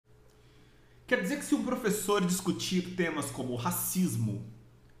Quer dizer que se um professor discutir temas como racismo,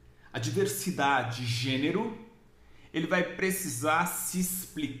 a diversidade, gênero, ele vai precisar se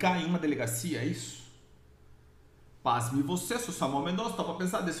explicar em uma delegacia, é isso? Pasme você, sou Samuel Mendonça, topa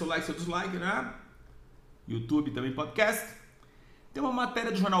pensar, dê seu like, seu dislike, né? YouTube também podcast. Tem uma matéria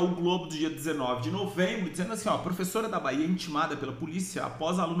do jornal O Globo do dia 19 de novembro, dizendo assim, ó, professora da Bahia intimada pela polícia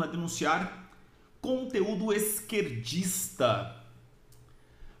após a aluna denunciar conteúdo esquerdista.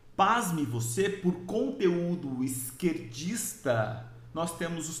 Pasme você, por conteúdo esquerdista, nós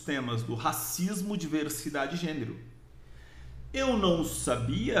temos os temas do racismo, diversidade e gênero. Eu não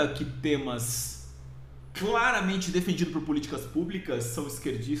sabia que temas claramente defendidos por políticas públicas são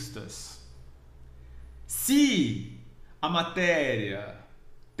esquerdistas. Se a matéria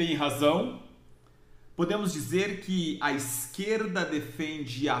tem razão, podemos dizer que a esquerda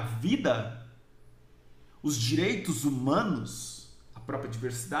defende a vida, os direitos humanos, a própria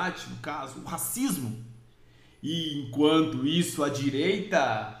diversidade, no caso, o racismo. E enquanto isso a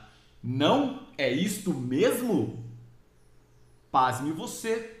direita não é isto mesmo? Pasme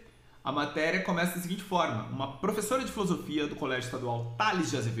você. A matéria começa da seguinte forma. Uma professora de filosofia do Colégio Estadual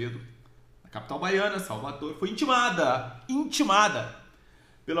Tales de Azevedo, na capital baiana, Salvador, foi intimada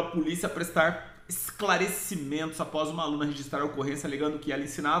pela polícia a prestar esclarecimentos após uma aluna registrar a ocorrência alegando que ela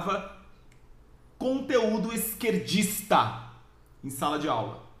ensinava conteúdo esquerdista em sala de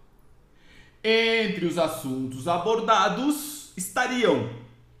aula. Entre os assuntos abordados estariam,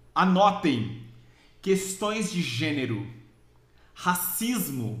 anotem, questões de gênero,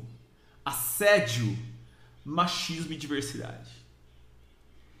 racismo, assédio, machismo e diversidade.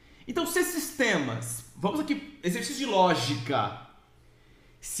 Então, se esses temas, vamos aqui, exercício de lógica,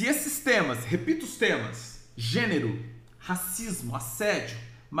 se esses temas, repito os temas, gênero, racismo, assédio,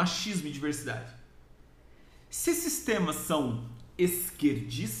 machismo e diversidade, se esses temas são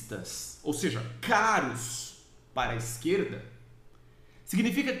esquerdistas, ou seja, caros para a esquerda,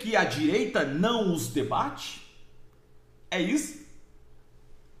 significa que a direita não os debate? É isso?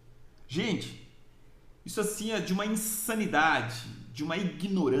 Gente, isso assim é de uma insanidade, de uma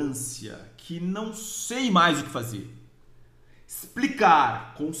ignorância que não sei mais o que fazer.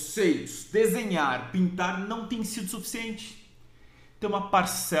 Explicar conceitos, desenhar, pintar não tem sido suficiente. Tem uma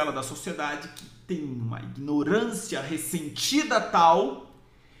parcela da sociedade que tem uma ignorância ressentida tal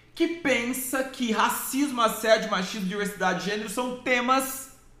que pensa que racismo, assédio, machismo, diversidade, gênero são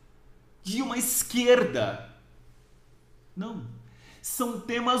temas de uma esquerda. Não. São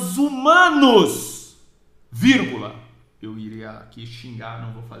temas humanos, vírgula. Eu iria aqui xingar,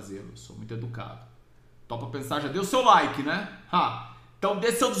 não vou fazê-lo, sou muito educado. Topa pensar, já deu seu like, né? Então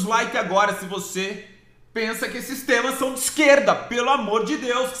dê seu dislike agora se você pensa que esses temas são de esquerda. Pelo amor de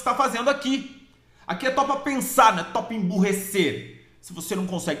Deus, o que você está fazendo aqui? Aqui é topa pensar, não é topa emburrecer. Se você não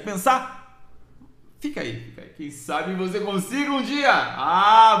consegue pensar, fica aí. Quem sabe você consiga um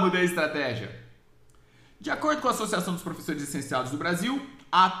dia. Mudei a estratégia. De acordo com a Associação dos Professores Licenciados do Brasil,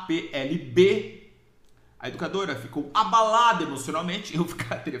 APLB, a educadora ficou abalada emocionalmente, eu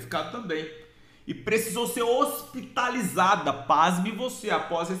teria ficado também, e precisou ser hospitalizada, pasme você,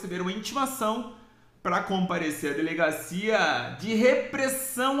 após receber uma intimação para comparecer à delegacia de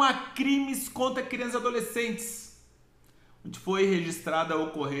repressão a crimes contra crianças e adolescentes, onde foi registrada a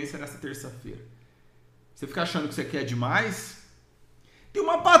ocorrência nesta terça-feira. Você fica achando que isso aqui é demais? Tem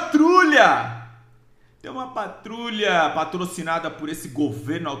uma patrulha patrocinada por esse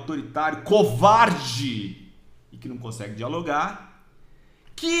governo autoritário, covarde, e que não consegue dialogar,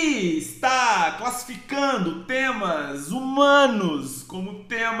 que está classificando temas humanos como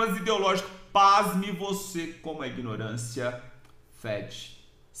temas ideológicos. Pasme você como a ignorância fede.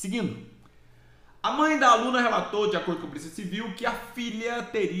 Seguindo, a mãe da aluna relatou, de acordo com a Polícia Civil, que a filha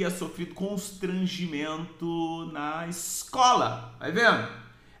teria sofrido constrangimento na escola. Vai vendo?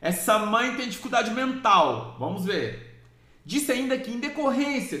 Essa mãe tem dificuldade mental. Vamos ver. Disse ainda que, em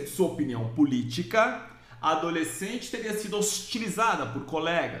decorrência de sua opinião política, a adolescente teria sido hostilizada por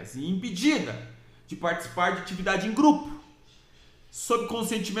colegas e impedida de participar de atividade em grupo, sob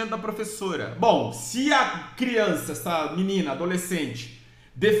consentimento da professora. Bom, se a criança, essa menina, adolescente,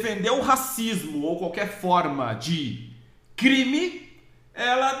 defendeu o racismo ou qualquer forma de crime,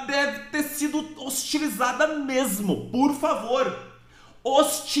 ela deve ter sido hostilizada mesmo. Por favor,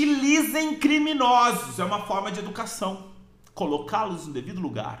 hostilizem criminosos. É uma forma de educação. Colocá-los no devido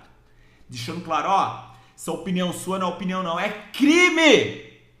lugar. Deixando claro, essa opinião sua não é opinião não, é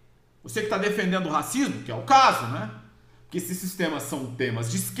crime! Você que está defendendo o racismo, que é o caso, né? Porque esses sistemas são temas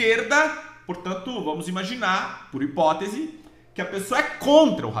de esquerda, portanto, vamos imaginar, por hipótese, que a pessoa é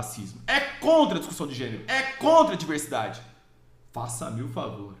contra o racismo, é contra a discussão de gênero, é contra a diversidade. Faça-me o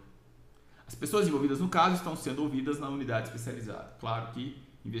favor. As pessoas envolvidas no caso estão sendo ouvidas na unidade especializada. Claro que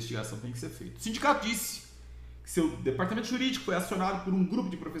investigação tem que ser feita. O sindicato disse que seu departamento jurídico foi acionado por um grupo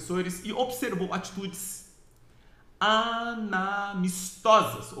de professores e observou atitudes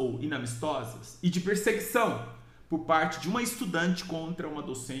anamistosas ou inamistosas e de perseguição por parte de uma estudante contra uma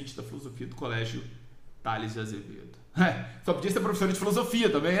docente da filosofia do colégio Tales de Azevedo. Só podia ser professora de filosofia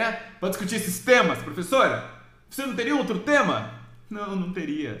também, para discutir esses temas. Professora, você não teria outro tema? Não, não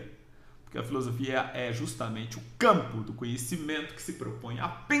teria. Porque a filosofia é justamente o campo do conhecimento que se propõe a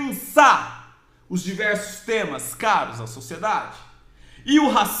pensar os diversos temas caros à sociedade. E o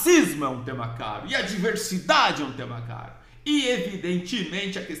racismo é um tema caro, e a diversidade é um tema caro. E,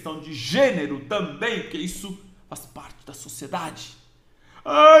 evidentemente, a questão de gênero também, porque isso faz parte da sociedade.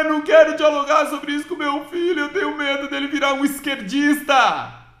 Ai, não quero dialogar sobre isso com meu filho, eu tenho medo dele virar um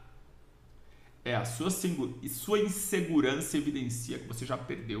esquerdista. A sua insegurança evidencia que você já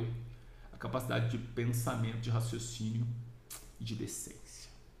perdeu a capacidade de pensamento, de raciocínio e de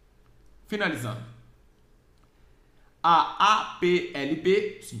decência. Finalizando. A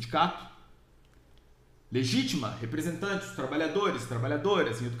APLB, o sindicato, legítima representante dos trabalhadores e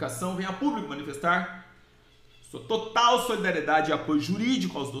trabalhadoras em educação, vem a público manifestar sua total solidariedade e apoio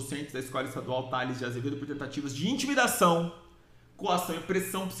jurídico aos docentes da Escola Estadual Tales de Azevedo por tentativas de intimidação, coação e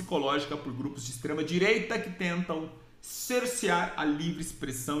pressão psicológica por grupos de extrema-direita que tentam cercear a livre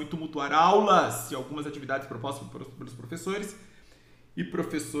expressão e tumultuar aulas e algumas atividades propostas pelos professores e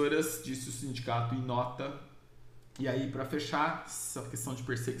professoras, disse o sindicato em nota. E aí, para fechar, essa questão de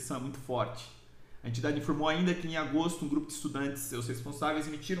perseguição é muito forte. A entidade informou ainda que em agosto um grupo de estudantes, seus responsáveis,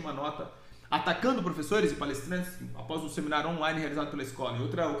 emitiram uma nota atacando professores e palestrantes após um seminário online realizado pela escola. Em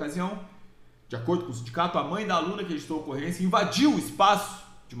outra ocasião, de acordo com o sindicato, a mãe da aluna que registrou a ocorrência invadiu o espaço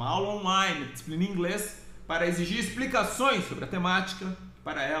de uma aula online de disciplina em inglês para exigir explicações sobre a temática que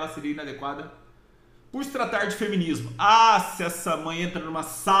para ela seria inadequada por se tratar de feminismo. Se essa mãe entra numa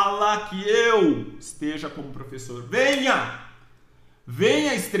sala que eu esteja como professor, venha!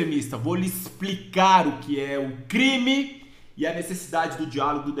 Venha, extremista, vou lhe explicar o que é o crime e a necessidade do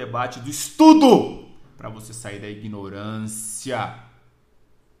diálogo, do debate, do estudo, para você sair da ignorância.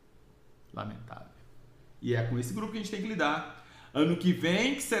 Lamentável. E é com esse grupo que a gente tem que lidar. Ano que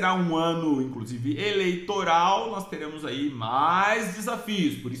vem, que será um ano, inclusive, eleitoral, nós teremos aí mais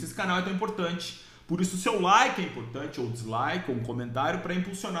desafios. Por isso esse canal é tão importante. Por isso o seu like é importante, ou dislike, ou um comentário, para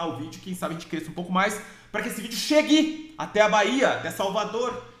impulsionar o vídeo. Quem sabe a gente cresça um pouco mais, para que esse vídeo chegue até a Bahia, até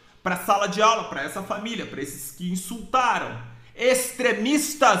Salvador, para a sala de aula, para essa família, para esses que insultaram.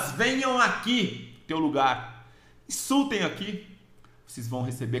 Extremistas, venham aqui, teu lugar. Insultem aqui. Vocês vão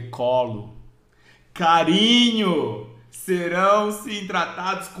receber colo, carinho, serão sim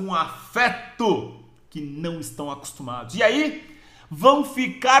tratados com afeto que não estão acostumados. E aí vão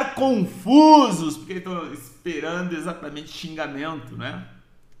ficar confusos, porque estão esperando exatamente xingamento, né?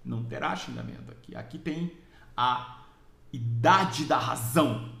 Não terá xingamento aqui. Aqui tem a idade da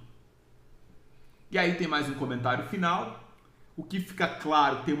razão. E aí tem mais um comentário final. O que fica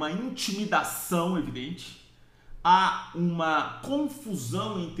claro, tem uma intimidação evidente. Há uma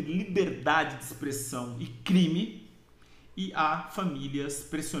confusão entre liberdade de expressão e crime. E há famílias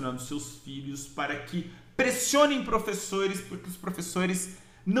pressionando seus filhos para que pressionem professores, porque os professores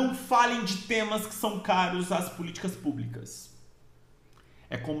não falem de temas que são caros às políticas públicas.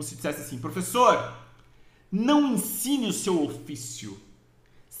 É como se dissesse assim: professor, não ensine o seu ofício,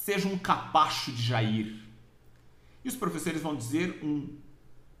 seja um capacho de Jair. E os professores vão dizer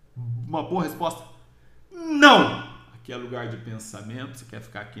uma boa resposta: não! Aqui é lugar de pensamento, você quer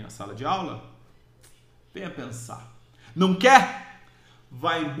ficar aqui na sala de aula? Venha pensar. Não quer?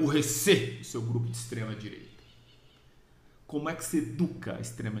 Vai emburrecer o seu grupo de extrema-direita. Como é que se educa a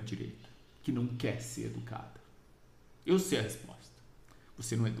extrema-direita que não quer ser educada? Eu sei a resposta.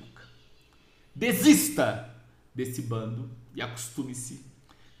 Você não educa. Desista desse bando e acostume-se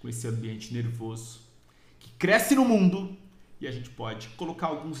com esse ambiente nervoso que cresce no mundo e a gente pode colocar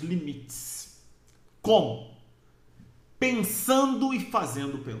alguns limites. Como? Pensando e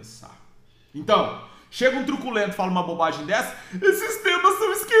fazendo pensar. Então, chega um truculento e fala uma bobagem dessa: esses temas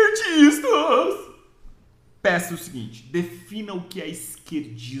são esquerdistas. Peça o seguinte: defina o que é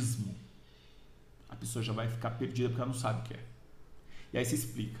esquerdismo. A pessoa já vai ficar perdida porque ela não sabe o que é. E aí você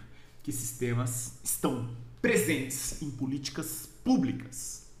explica que esses temas estão presentes em políticas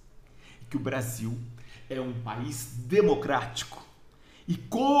públicas. E que o Brasil é um país democrático. E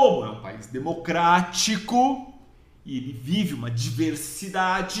como é um país democrático e ele vive uma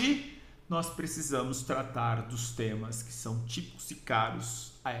diversidade, nós precisamos tratar dos temas que são típicos e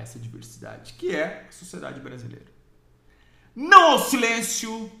caros a essa diversidade, que é a sociedade brasileira. Não ao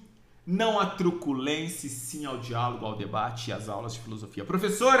silêncio, não à truculência, sim ao diálogo, ao debate e às aulas de filosofia.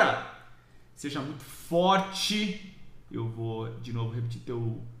 Professora, seja muito forte. Eu vou de novo repetir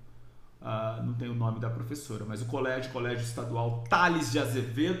não tem o nome da professora, mas o Colégio Estadual Tales de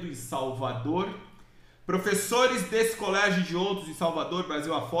Azevedo, em Salvador. Professores desse colégio e de outros em Salvador,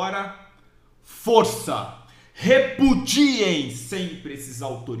 Brasil afora, força! Repudiem sempre esses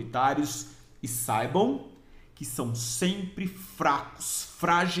autoritários e saibam que são sempre fracos,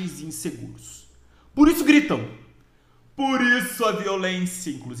 frágeis e inseguros. Por isso gritam. Por isso a violência,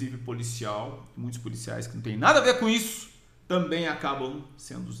 inclusive policial, muitos policiais que não tem nada a ver com isso, também acabam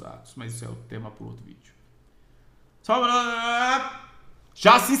sendo usados. Mas isso é o tema para outro vídeo.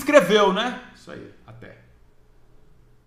 Já se inscreveu, né? Isso aí, até.